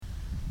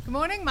Good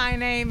morning, my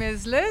name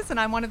is Liz and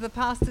I'm one of the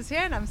pastors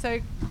here, and I'm so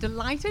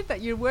delighted that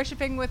you're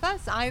worshipping with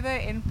us either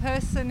in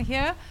person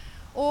here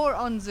or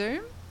on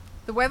Zoom.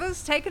 The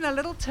weather's taken a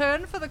little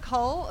turn for the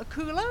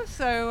cooler,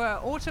 so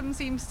autumn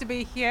seems to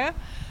be here.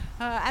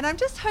 And I'm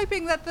just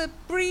hoping that the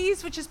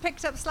breeze, which has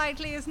picked up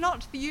slightly, is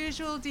not the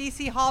usual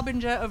DC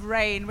harbinger of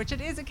rain, which it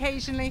is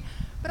occasionally,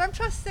 but I'm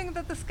trusting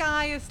that the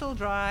sky is still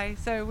dry,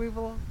 so we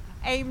will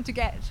aim to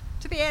get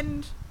to the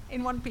end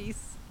in one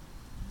piece.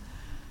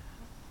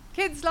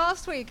 Kids,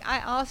 last week I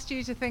asked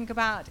you to think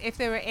about if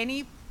there were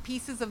any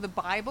pieces of the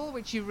Bible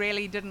which you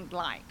really didn't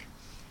like.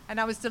 And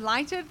I was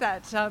delighted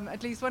that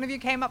at least one of you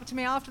came up to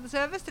me after the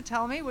service to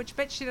tell me which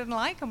bits you didn't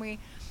like, and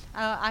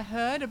I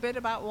heard a bit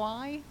about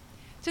why.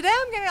 Today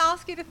I'm going to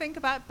ask you to think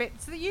about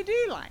bits that you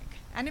do like.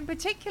 And in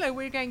particular,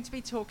 we're going to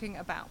be talking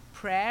about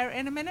prayer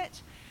in a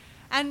minute.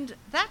 And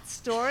that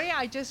story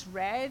I just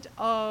read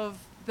of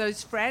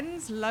those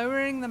friends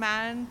lowering the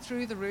man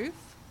through the roof,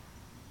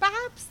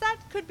 perhaps that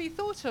could be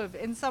thought of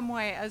in some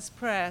way as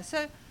prayer.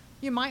 So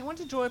you might want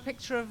to draw a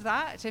picture of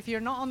that if you're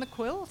not on the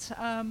quilt,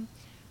 and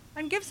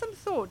give some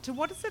thought to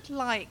what is it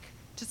like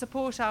to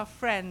support our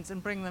friends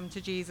and bring them to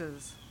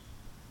Jesus.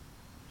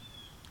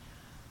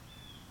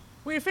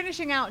 We're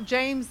finishing out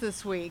James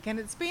this week, and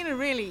it's been a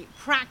really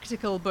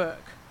practical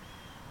book.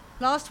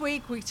 Last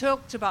week we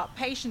talked about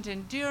patient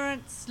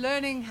endurance,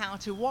 learning how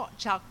to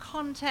watch our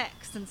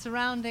context and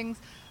surroundings,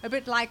 a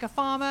bit like a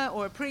farmer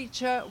or a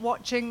preacher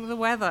watching the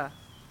weather.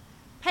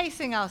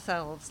 Pacing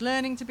ourselves,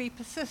 learning to be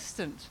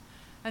persistent,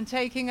 and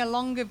taking a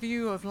longer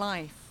view of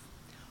life.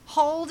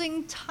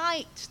 Holding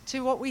tight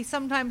to what we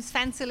sometimes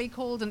fancily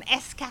called an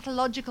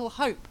eschatological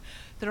hope,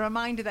 the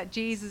reminder that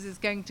Jesus is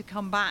going to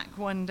come back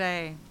one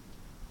day.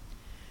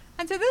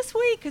 And so this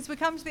week, as we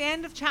come to the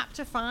end of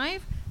chapter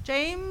 5,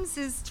 James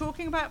is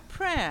talking about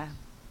prayer.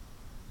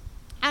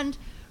 And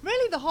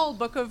really the whole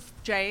book of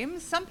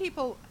James, some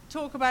people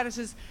talk about it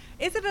as,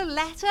 is it a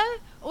letter,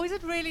 or is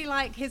it really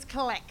like his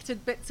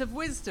collected bits of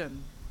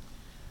wisdom?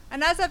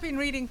 And as I've been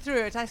reading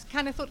through it, I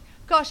kind of thought,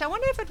 gosh, I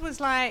wonder if it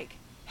was like,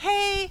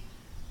 hey,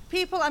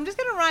 people, I'm just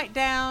going to write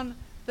down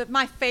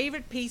my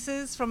favorite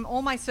pieces from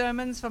all my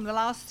sermons from the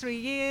last 3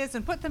 years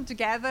and put them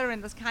together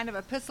in this kind of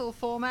epistle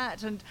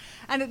format. And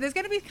there's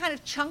going to be kind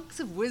of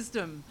chunks of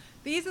wisdom.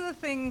 These are the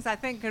things I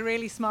think are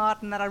really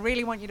smart and that I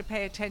really want you to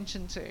pay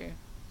attention to.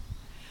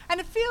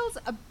 And it feels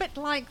a bit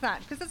like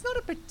that because it's not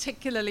a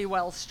particularly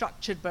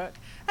well-structured book.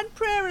 And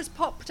prayer has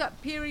popped up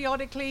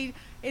periodically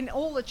in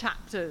all the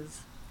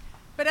chapters.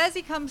 But as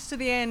he comes to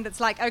the end, it's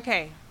like,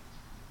 okay,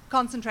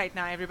 concentrate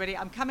now, everybody.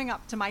 I'm coming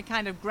up to my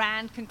kind of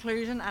grand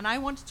conclusion, and I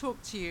want to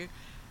talk to you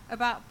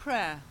about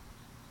prayer.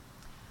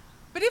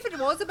 But if it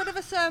was a bit of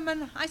a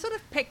sermon, I sort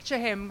of picture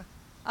him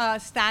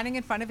standing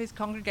in front of his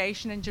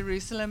congregation in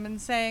Jerusalem and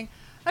saying,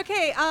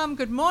 okay,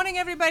 good morning,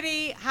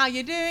 everybody. How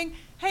you doing?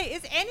 Hey,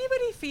 is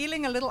anybody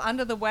feeling a little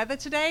under the weather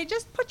today?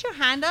 Just put your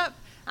hand up.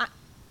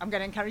 I'm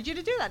going to encourage you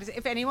to do that.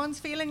 If anyone's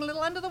feeling a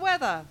little under the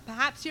weather,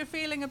 perhaps you're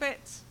feeling a bit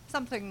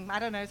something, I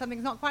don't know,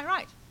 something's not quite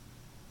right.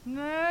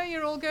 No,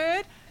 you're all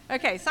good.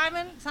 Okay,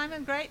 Simon,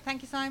 great.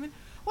 Thank you, Simon.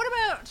 What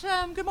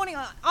about, good morning.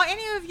 Are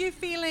any of you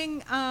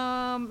feeling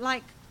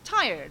like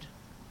tired?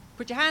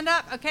 Put your hand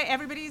up. Okay,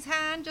 everybody's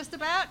hand just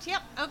about.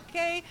 Yep,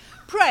 okay.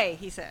 Pray,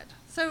 he said.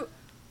 So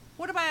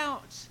what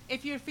about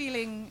if you're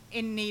feeling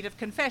in need of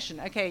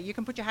confession? Okay, you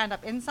can put your hand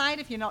up inside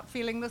if you're not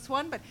feeling this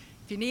one, but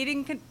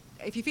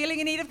if you're feeling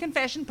in need of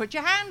confession, put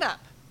your hand up.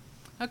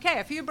 Okay,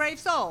 a few brave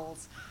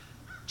souls.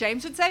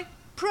 James would say,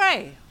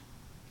 pray.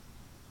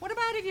 What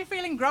about if you're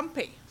feeling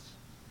grumpy?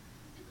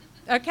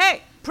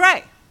 Okay,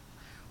 pray.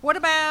 What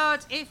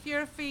about if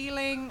you're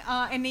feeling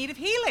in need of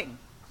healing?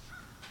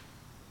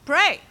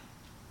 Pray.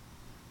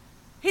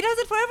 He does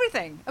it for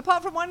everything,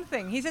 apart from one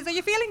thing. He says, are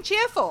you feeling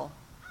cheerful?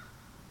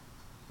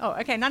 Oh,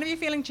 okay, none of you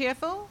feeling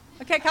cheerful?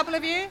 Okay, a couple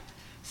of you.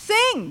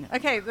 Sing.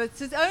 Okay,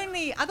 this is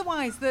only,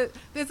 otherwise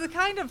there's a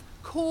kind of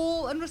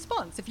call and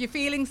response. If you're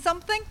feeling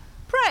something,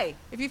 pray.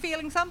 If you're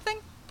feeling something,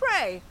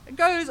 pray. It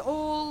goes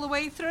all the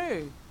way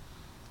through.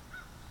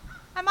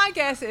 And my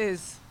guess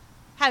is,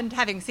 and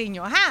having seen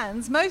your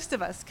hands, most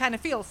of us kind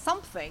of feel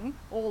something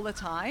all the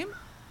time.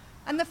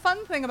 And the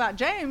fun thing about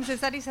James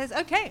is that he says,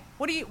 okay,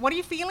 what are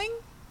you feeling?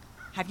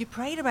 Have you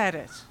prayed about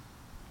it?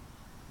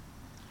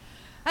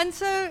 And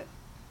so,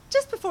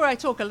 just before I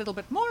talk a little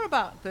bit more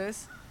about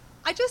this,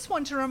 I just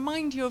want to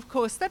remind you, of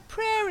course, that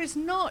prayer is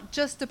not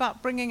just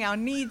about bringing our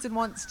needs and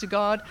wants to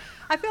God.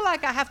 I feel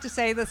like I have to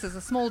say this as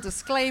a small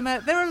disclaimer.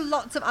 There are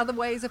lots of other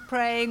ways of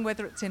praying,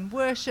 whether it's in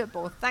worship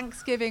or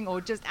thanksgiving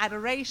or just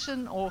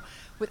adoration or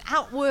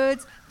without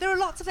words. There are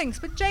lots of things,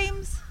 but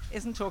James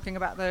isn't talking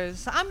about those.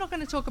 So I'm not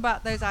going to talk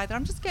about those either.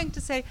 I'm just going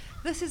to say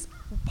this is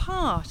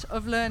part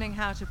of learning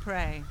how to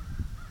pray.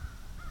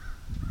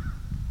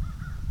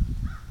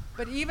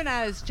 But even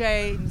as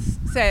James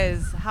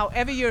says,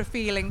 however you're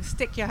feeling,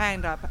 stick your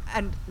hand up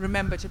and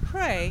remember to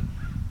pray,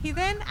 he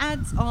then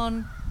adds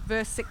on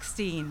verse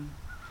 16.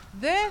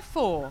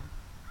 Therefore,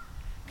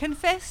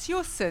 confess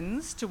your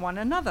sins to one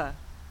another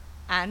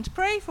and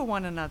pray for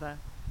one another,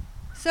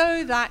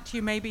 so that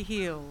you may be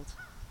healed.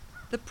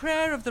 The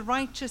prayer of the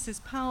righteous is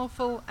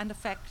powerful and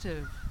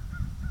effective.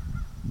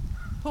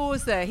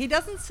 Pause there. He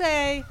doesn't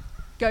say,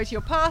 go to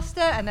your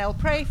pastor and they'll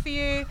pray for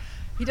you.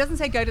 He doesn't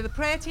say, go to the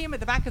prayer team at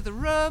the back of the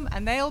room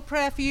and they'll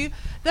pray for you.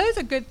 Those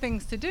are good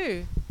things to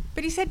do.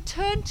 But he said,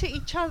 turn to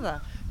each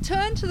other.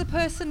 Turn to the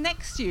person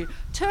next to you.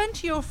 Turn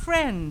to your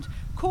friend.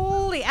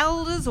 Call the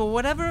elders or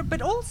whatever,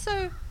 but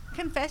also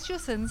confess your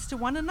sins to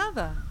one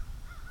another.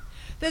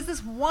 There's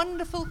this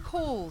wonderful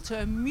call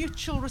to a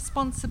mutual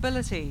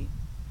responsibility.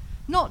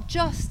 Not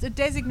just a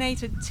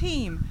designated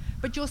team,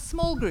 but your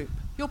small group,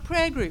 your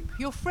prayer group,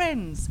 your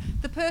friends,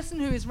 the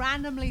person who is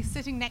randomly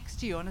sitting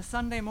next to you on a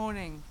Sunday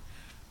morning.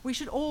 We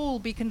should all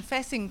be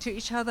confessing to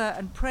each other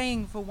and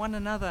praying for one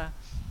another.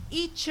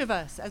 Each of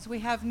us, as we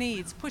have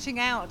needs, putting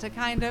out a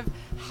kind of,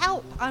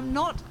 help, I'm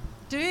not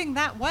doing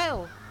that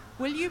well.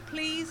 Will you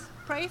please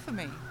pray for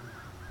me?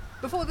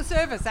 Before the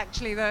service,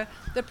 actually, the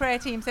prayer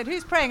team said,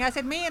 who's praying? I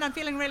said, me, and I'm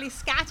feeling really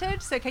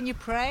scattered, so can you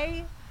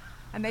pray?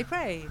 And they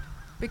prayed,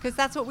 because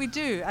that's what we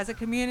do as a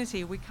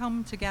community. We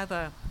come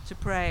together to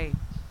pray.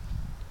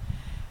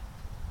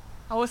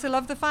 I also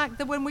love the fact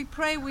that when we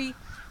pray, we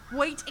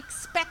wait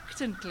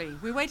expectantly.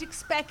 We wait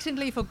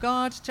expectantly for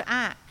God to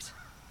act.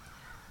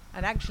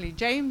 And actually,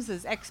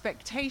 James's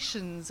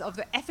expectations of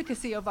the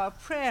efficacy of our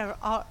prayer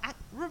are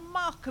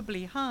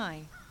remarkably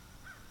high.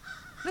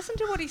 Listen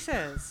to what he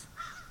says.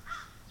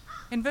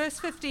 In verse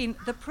 15,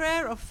 the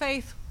prayer of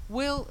faith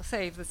will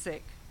save the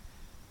sick,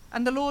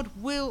 and the Lord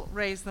will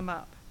raise them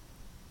up.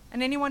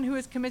 And anyone who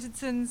has committed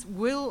sins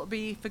will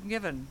be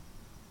forgiven.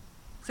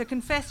 So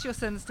confess your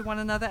sins to one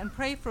another and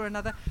pray for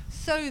another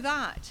so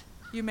that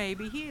you may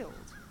be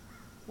healed.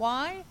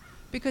 Why?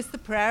 Because the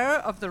prayer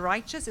of the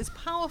righteous is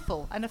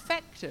powerful and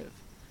effective.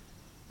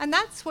 And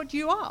that's what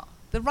you are,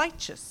 the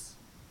righteous.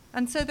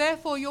 And so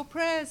therefore your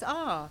prayers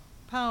are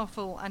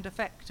powerful and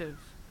effective.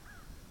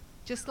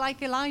 Just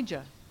like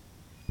Elijah.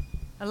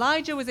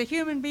 Elijah was a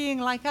human being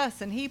like us,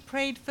 and he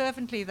prayed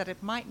fervently that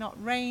it might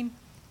not rain.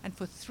 And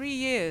for 3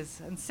 years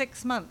and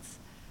 6 months,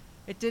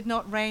 it did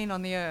not rain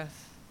on the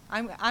earth.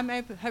 I'm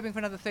hoping for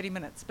another 30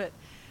 minutes. But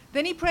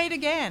then he prayed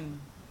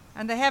again,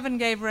 and the heaven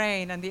gave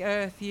rain, and the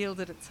earth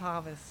yielded its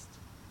harvest.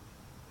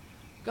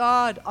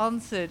 God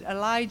answered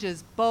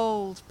Elijah's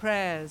bold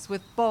prayers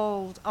with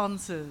bold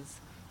answers.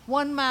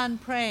 One man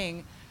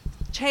praying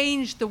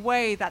changed the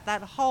way that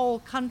whole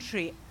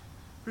country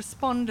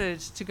responded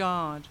to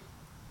God.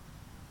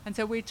 And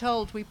so we're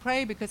told we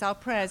pray because our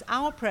prayers,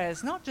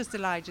 not just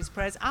Elijah's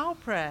prayers, our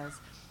prayers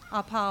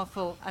are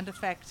powerful and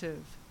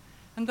effective.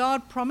 And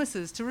God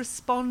promises to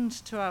respond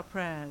to our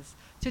prayers,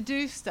 to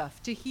do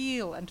stuff, to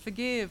heal and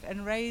forgive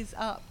and raise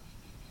up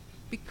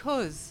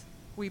because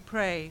we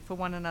pray for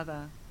one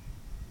another.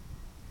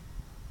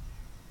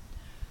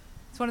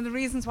 It's one of the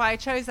reasons why I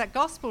chose that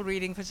gospel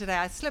reading for today.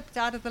 I slipped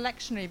out of the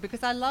lectionary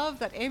because I love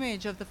that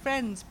image of the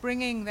friends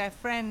bringing their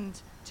friend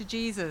to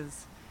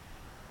Jesus,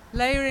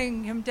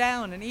 layering him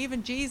down. And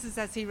even Jesus,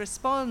 as he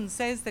responds,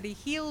 says that he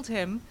healed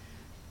him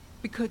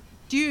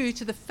due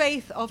to the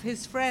faith of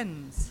his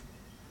friends.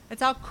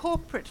 It's our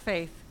corporate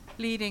faith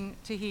leading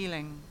to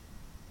healing.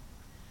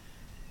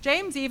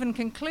 James even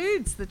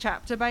concludes the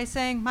chapter by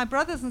saying, my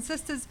brothers and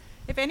sisters,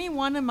 if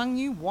anyone among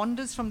you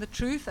wanders from the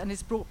truth and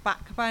is brought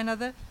back by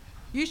another,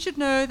 you should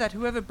know that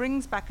whoever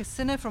brings back a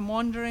sinner from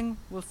wandering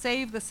will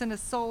save the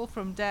sinner's soul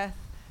from death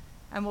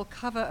and will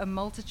cover a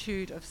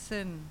multitude of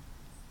sin.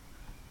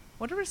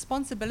 What a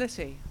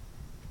responsibility.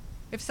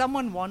 If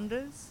someone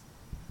wanders,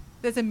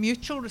 there's a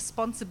mutual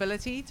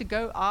responsibility to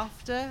go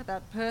after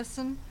that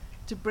person,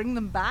 to bring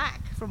them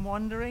back from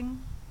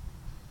wandering.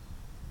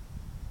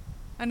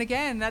 And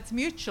again, that's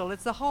mutual.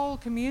 It's the whole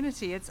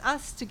community. It's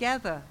us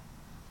together.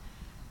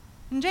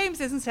 And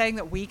James isn't saying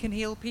that we can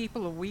heal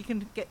people or we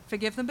can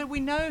forgive them, but we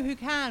know who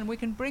can. We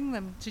can bring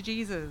them to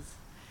Jesus.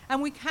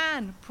 And we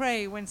can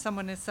pray when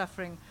someone is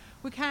suffering.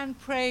 We can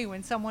pray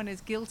when someone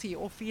is guilty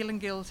or feeling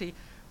guilty.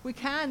 We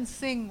can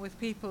sing with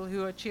people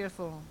who are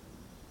cheerful.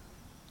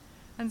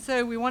 And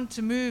so we want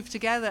to move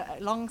together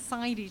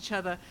alongside each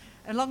other,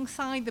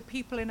 alongside the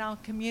people in our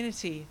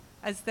community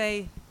as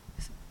they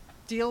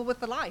deal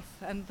with the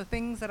life and the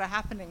things that are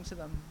happening to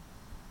them.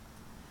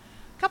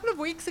 A couple of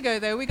weeks ago,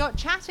 though, we got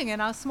chatting in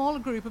our small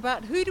group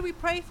about who do we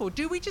pray for?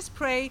 Do we just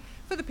pray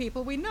for the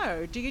people we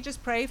know? Do you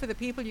just pray for the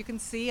people you can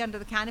see under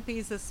the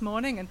canopies this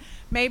morning and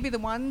maybe the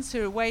ones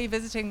who are away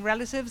visiting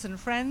relatives and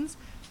friends?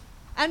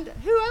 And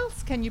who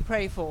else can you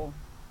pray for?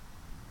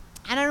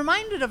 And I'm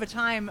reminded of a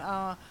time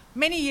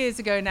many years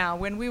ago now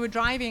when we were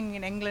driving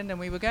in England and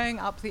we were going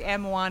up the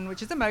M1,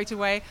 which is a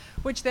motorway,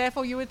 which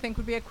therefore you would think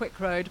would be a quick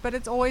road, but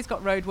it's always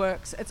got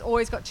roadworks, it's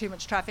always got too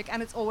much traffic,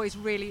 and it's always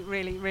really,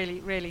 really, really,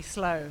 really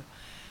slow.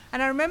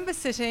 And I remember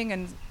sitting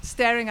and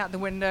staring out the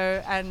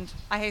window, and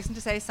I hasten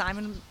to say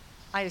Simon,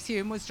 I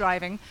assume, was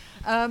driving,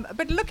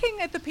 but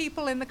looking at the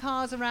people in the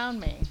cars around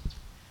me.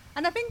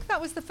 And I think that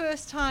was the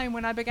first time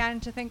when I began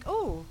to think,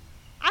 oh,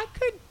 I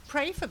could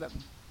pray for them.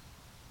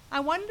 I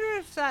wonder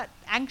if that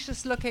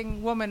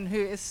anxious-looking woman who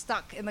is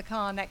stuck in the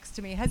car next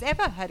to me has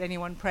ever had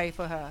anyone pray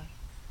for her.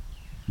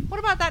 What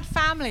about that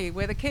family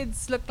where the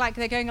kids look like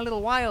they're going a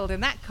little wild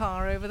in that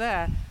car over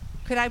there?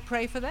 Could I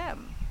pray for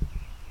them?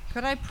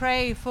 Could I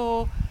pray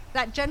for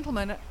that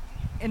gentleman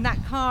in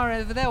that car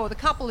over there, or the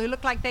couple who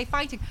look like they're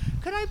fighting?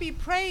 Could I be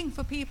praying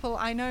for people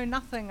I know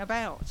nothing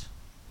about?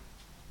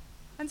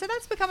 And so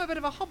that's become a bit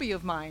of a hobby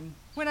of mine.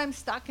 When I'm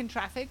stuck in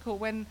traffic, or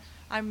when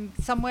I'm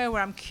somewhere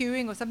where I'm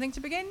queuing or something, to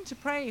begin to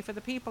pray for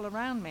the people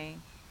around me.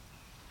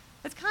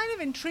 It's kind of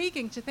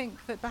intriguing to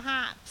think that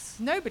perhaps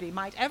nobody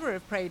might ever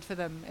have prayed for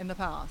them in the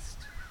past.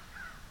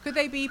 Could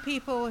they be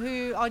people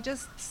who are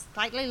just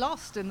slightly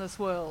lost in this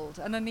world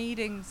and are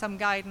needing some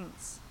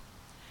guidance?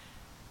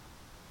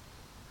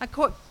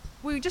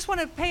 We just want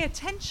to pay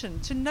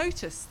attention to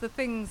notice the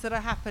things that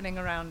are happening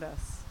around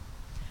us.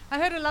 I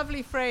heard a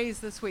lovely phrase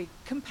this week,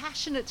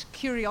 compassionate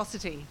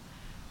curiosity.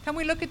 Can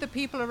we look at the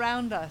people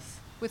around us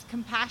with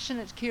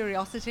compassionate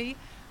curiosity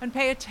and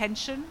pay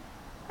attention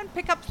and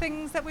pick up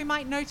things that we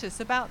might notice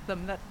about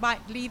them that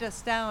might lead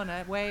us down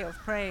a way of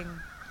praying?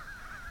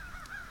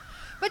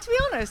 But to be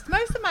honest,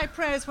 most of my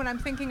prayers when I'm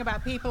thinking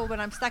about people when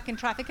I'm stuck in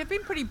traffic have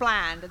been pretty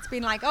bland. It's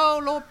been like,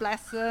 oh, Lord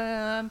bless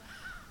them.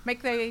 May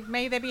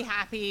they be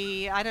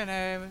happy. I don't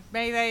know.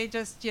 May they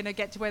just,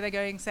 get to where they're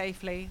going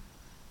safely.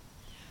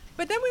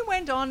 But then we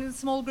went on in a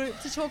small group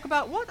to talk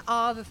about what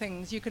are the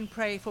things you can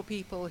pray for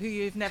people who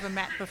you've never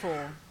met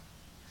before.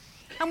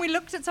 And we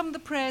looked at some of the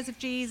prayers of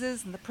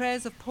Jesus and the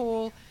prayers of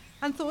Paul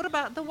and thought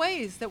about the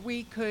ways that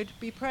we could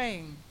be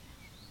praying.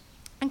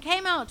 And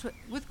came out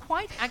with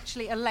quite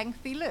actually a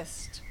lengthy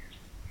list.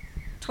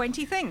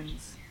 20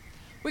 things.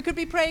 We could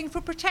be praying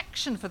for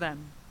protection for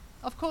them.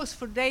 Of course,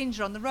 for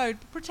danger on the road,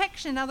 but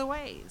protection in other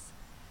ways.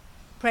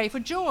 Pray for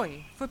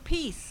joy, for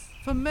peace,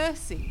 for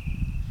mercy.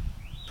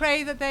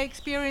 Pray that they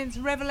experience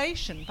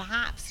revelation,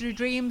 perhaps through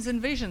dreams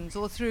and visions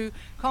or through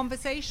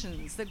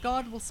conversations, that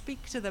God will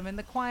speak to them in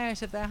the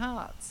quiet of their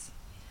hearts.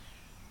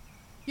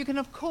 You can,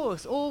 of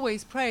course,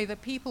 always pray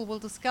that people will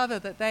discover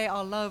that they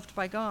are loved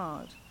by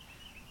God.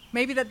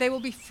 Maybe that they will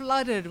be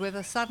flooded with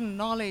a sudden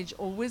knowledge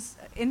or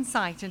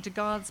insight into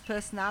God's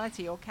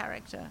personality or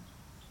character.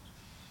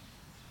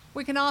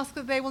 We can ask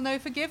that they will know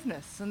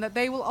forgiveness and that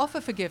they will offer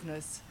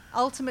forgiveness,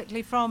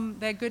 ultimately from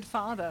their good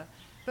Father.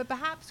 But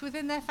perhaps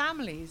within their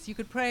families, you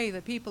could pray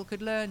that people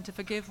could learn to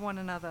forgive one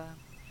another,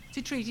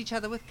 to treat each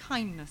other with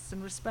kindness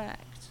and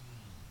respect.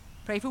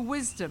 Pray for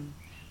wisdom.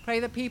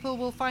 Pray that people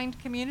will find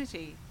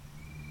community.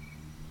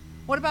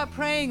 What about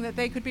praying that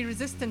they could be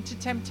resistant to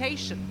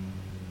temptation?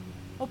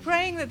 Or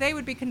praying that they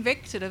would be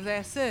convicted of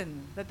their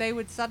sin, that they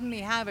would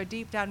suddenly have a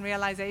deep down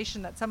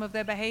realization that some of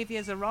their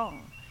behaviors are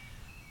wrong.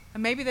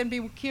 And maybe then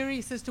be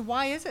curious as to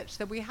why is it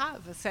that we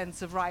have a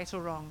sense of right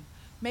or wrong.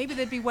 Maybe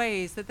there'd be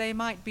ways that they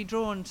might be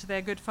drawn to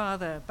their good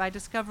Father by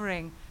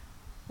discovering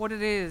what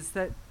it is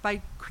that,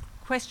 by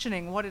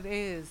questioning what it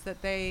is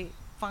that they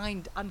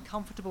find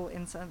uncomfortable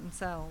in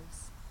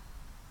themselves.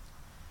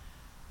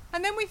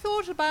 And then we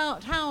thought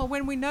about how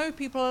when we know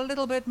people a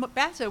little bit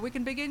better, we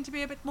can begin to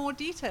be a bit more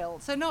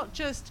detailed. So not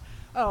just,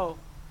 oh,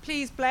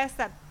 please bless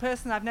that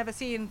person I've never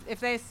seen. If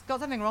they've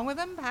got something wrong with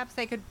them, perhaps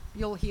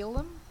you'll heal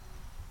them.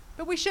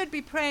 But we should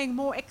be praying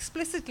more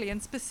explicitly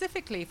and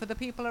specifically for the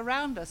people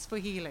around us for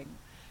healing,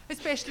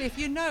 especially if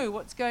you know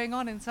what's going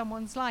on in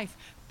someone's life.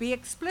 Be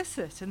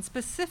explicit and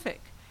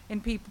specific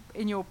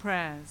in your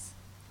prayers.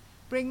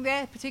 Bring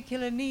their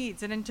particular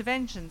needs and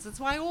interventions. That's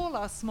why all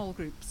our small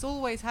groups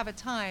always have a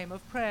time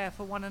of prayer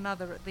for one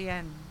another at the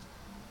end.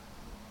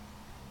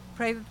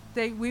 Pray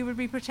that we would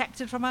be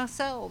protected from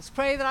ourselves.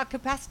 Pray that our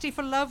capacity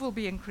for love will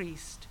be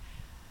increased.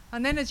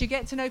 And then as you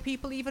get to know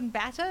people even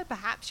better,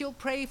 perhaps you'll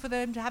pray for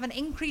them to have an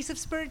increase of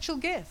spiritual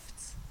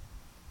gifts.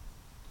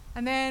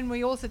 And then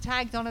we also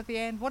tagged on at the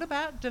end, what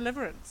about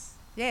deliverance?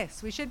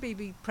 Yes, we should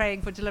be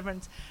praying for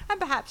deliverance. And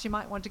perhaps you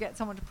might want to get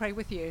someone to pray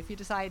with you if you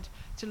decide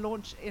to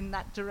launch in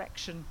that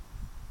direction.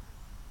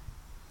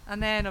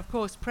 And then, of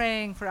course,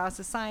 praying for our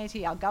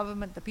society, our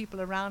government, the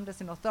people around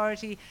us in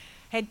authority,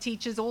 head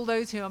teachers, all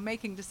those who are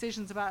making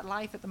decisions about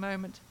life at the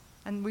moment.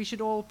 And we should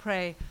all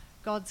pray,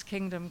 God's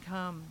kingdom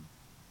come.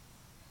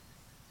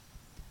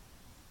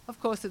 Of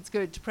course, it's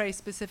good to pray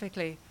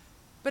specifically,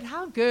 but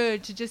how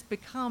good to just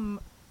become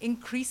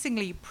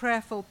increasingly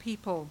prayerful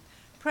people,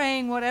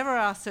 praying whatever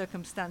our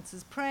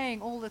circumstances,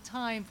 praying all the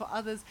time for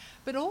others,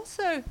 but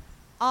also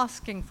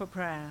asking for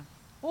prayer.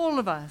 All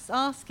of us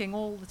asking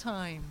all the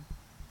time.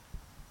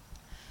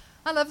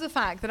 I love the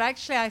fact that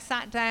actually I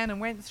sat down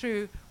and went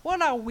through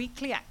what our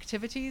weekly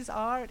activities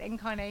are at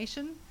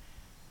Incarnation,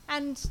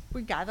 and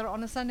we gather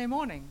on a Sunday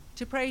morning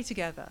to pray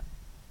together.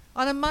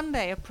 On a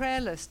Monday, a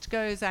prayer list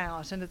goes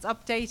out and it's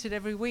updated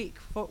every week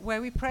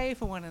where we pray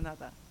for one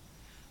another.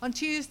 On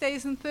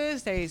Tuesdays and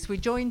Thursdays, we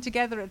join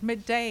together at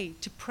midday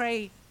to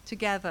pray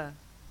together.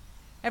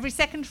 Every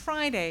second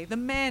Friday, the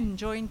men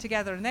join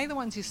together, and they're the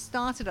ones who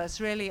started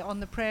us really on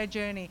the prayer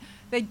journey.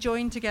 They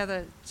join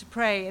together to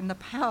pray in the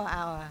power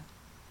hour.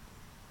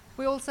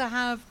 We also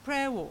have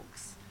prayer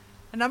walks.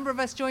 A number of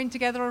us joined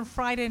together on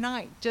Friday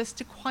night just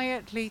to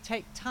quietly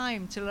take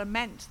time to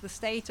lament the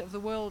state of the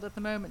world at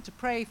the moment, to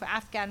pray for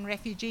Afghan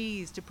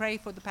refugees, to pray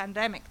for the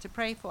pandemic, to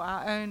pray for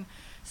our own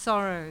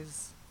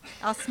sorrows.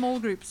 Our small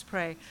groups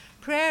pray.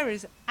 Prayer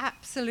is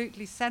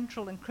absolutely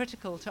central and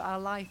critical to our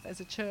life as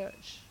a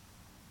church.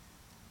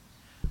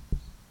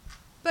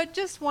 But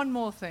just one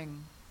more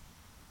thing.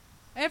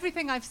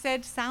 Everything I've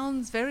said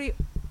sounds very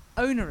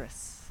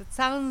onerous. It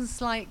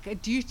sounds like a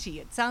duty.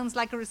 It sounds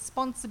like a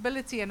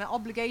responsibility and an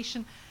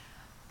obligation.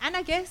 And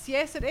I guess,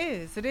 yes, it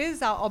is. It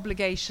is our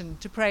obligation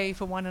to pray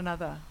for one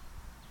another.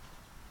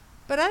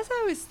 But as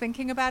I was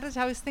thinking about it,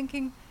 I was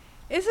thinking,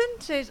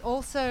 isn't it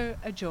also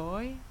a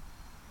joy?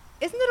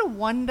 Isn't it a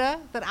wonder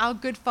that our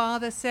good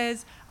Father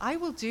says, I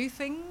will do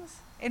things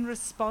in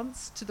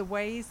response to the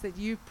ways that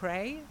you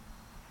pray?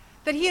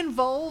 That he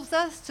involves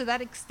us to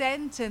that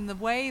extent in the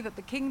way that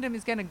the kingdom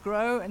is going to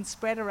grow and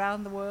spread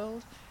around the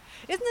world?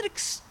 Isn't it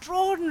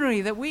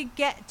extraordinary that we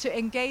get to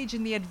engage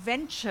in the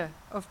adventure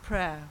of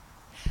prayer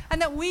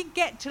and that we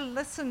get to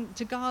listen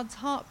to God's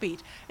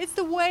heartbeat? It's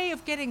the way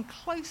of getting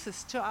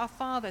closest to our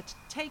Father, to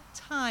take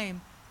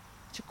time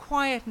to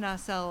quieten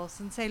ourselves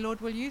and say, Lord,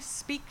 will you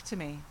speak to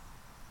me?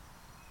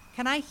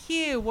 Can I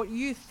hear what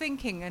you're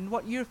thinking and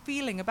what you're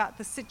feeling about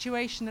the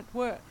situation at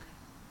work?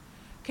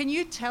 Can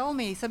you tell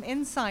me some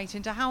insight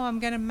into how I'm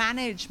going to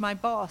manage my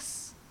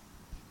boss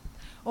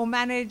or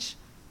manage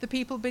the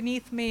people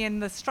beneath me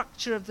and the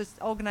structure of this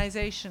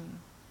organization?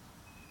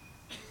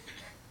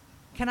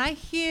 Can I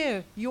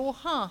hear your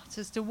heart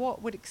as to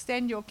what would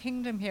extend your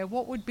kingdom here?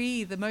 What would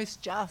be the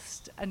most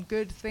just and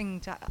good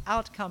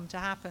outcome to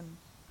happen?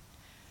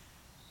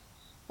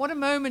 What a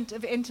moment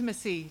of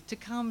intimacy to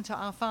come to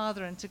our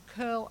Father and to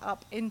curl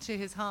up into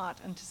his heart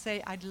and to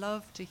say, I'd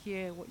love to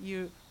hear what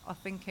you are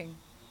thinking.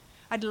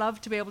 I'd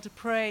love to be able to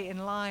pray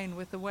in line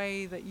with the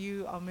way that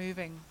you are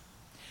moving.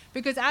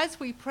 Because as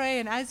we pray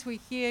and as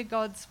we hear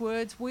God's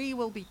words, we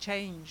will be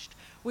changed.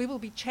 We will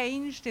be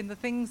changed in the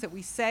things that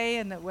we say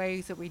and the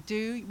ways that we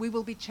do. We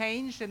will be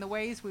changed in the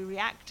ways we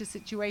react to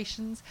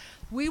situations.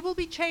 We will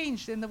be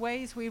changed in the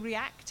ways we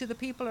react to the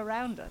people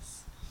around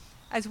us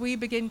as we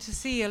begin to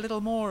see a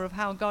little more of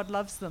how God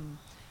loves them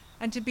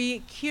and to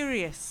be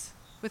curious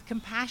with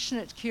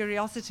compassionate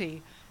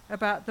curiosity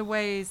about the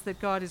ways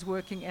that God is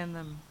working in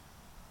them.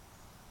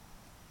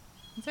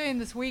 And so in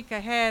this week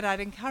ahead, I'd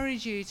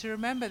encourage you to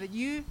remember that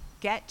you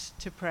get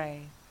to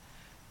pray.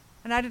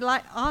 And I'd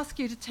ask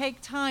you to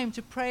take time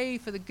to pray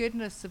for the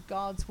goodness of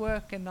God's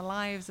work in the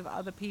lives of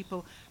other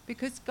people,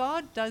 because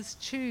God does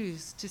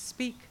choose to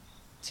speak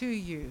to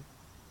you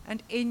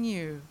and in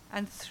you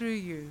and through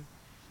you.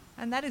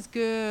 And that is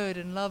good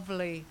and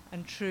lovely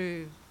and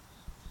true.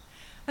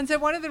 And so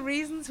one of the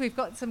reasons we've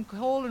got some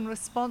call and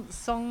response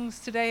songs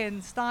today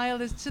in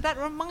style is to that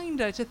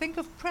reminder to think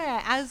of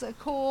prayer as a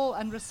call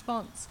and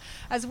response.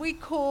 As we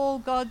call,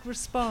 God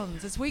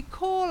responds. As we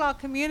call, our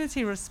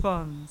community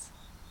responds.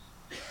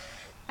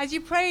 As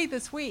you pray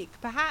this week,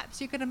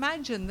 perhaps you can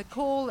imagine the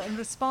call and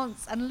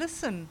response and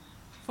listen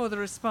for the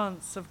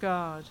response of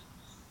God.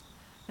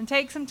 And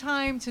take some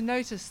time to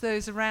notice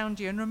those around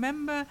you and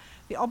remember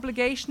the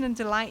obligation and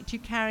delight you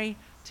carry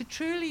to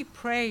truly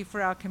pray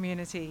for our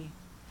community.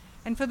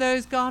 And for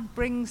those God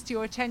brings to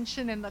your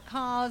attention in the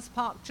cars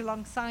parked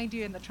alongside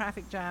you in the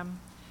traffic jam,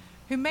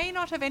 who may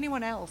not have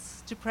anyone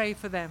else to pray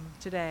for them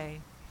today.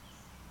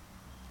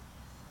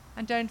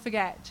 And don't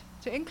forget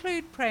to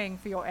include praying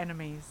for your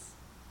enemies.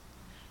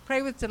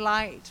 Pray with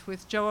delight,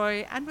 with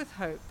joy, and with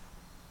hope.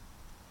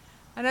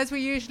 And as we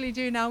usually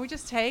do now, we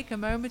just take a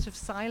moment of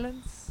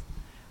silence.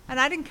 And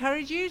I'd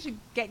encourage you to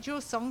get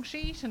your song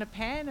sheet and a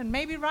pen and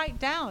maybe write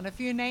down a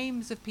few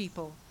names of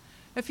people.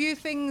 A few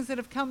things that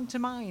have come to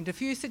mind, a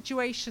few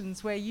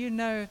situations where you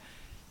know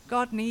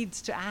God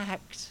needs to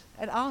act,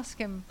 and ask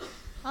him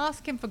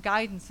for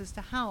guidance as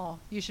to how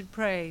you should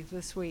pray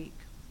this week.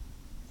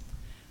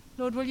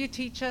 Lord, will you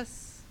teach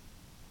us,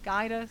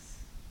 guide us,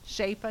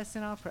 shape us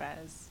in our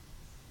prayers?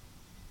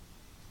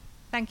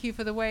 Thank you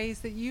for the ways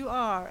that you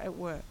are at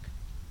work.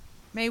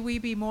 May we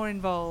be more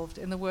involved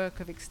in the work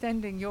of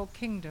extending your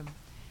kingdom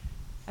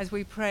as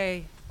we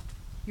pray,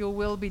 your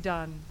will be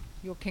done,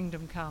 your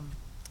kingdom come.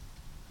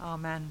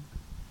 Amen.